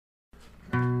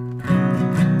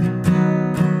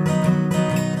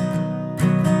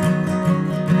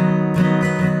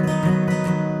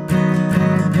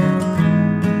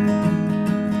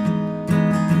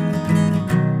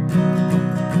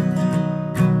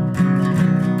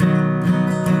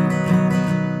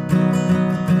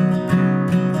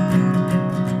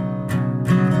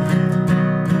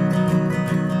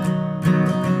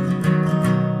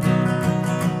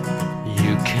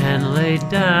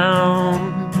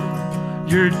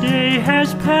day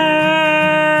has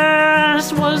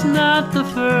passed, was not the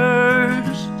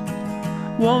first,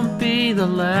 won't be the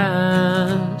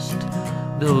last.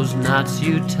 Those knots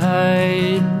you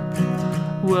tied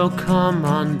will come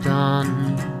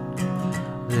undone.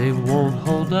 They won't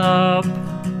hold up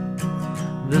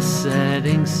the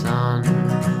setting sun.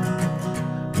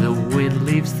 The wind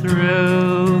leaves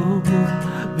through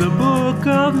the book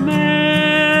of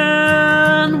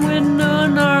man when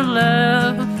none are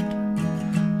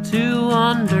left to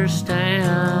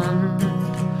understand.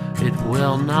 It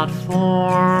will not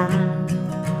form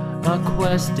a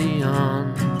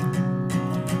question.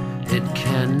 It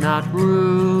cannot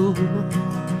rule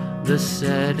the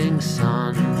setting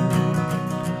sun.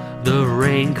 The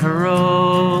rain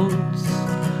corrodes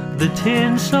the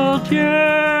tin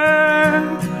soldier.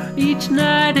 Each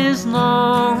night is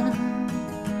long,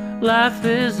 life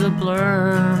is a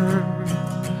blur.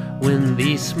 When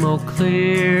the smoke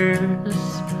clears,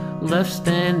 left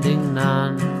standing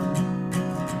none.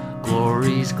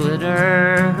 Glory's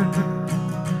glitter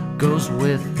goes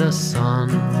with the sun.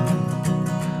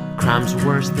 Crimes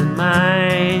worse than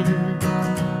mine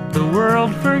the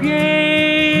world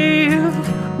forgave.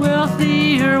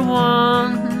 Wealthier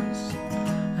ones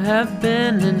have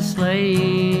been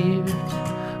enslaved.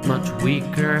 Much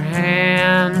weaker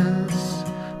hands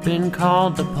been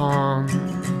called upon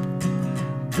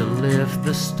to lift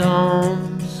the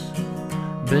stones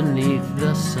beneath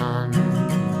the sun.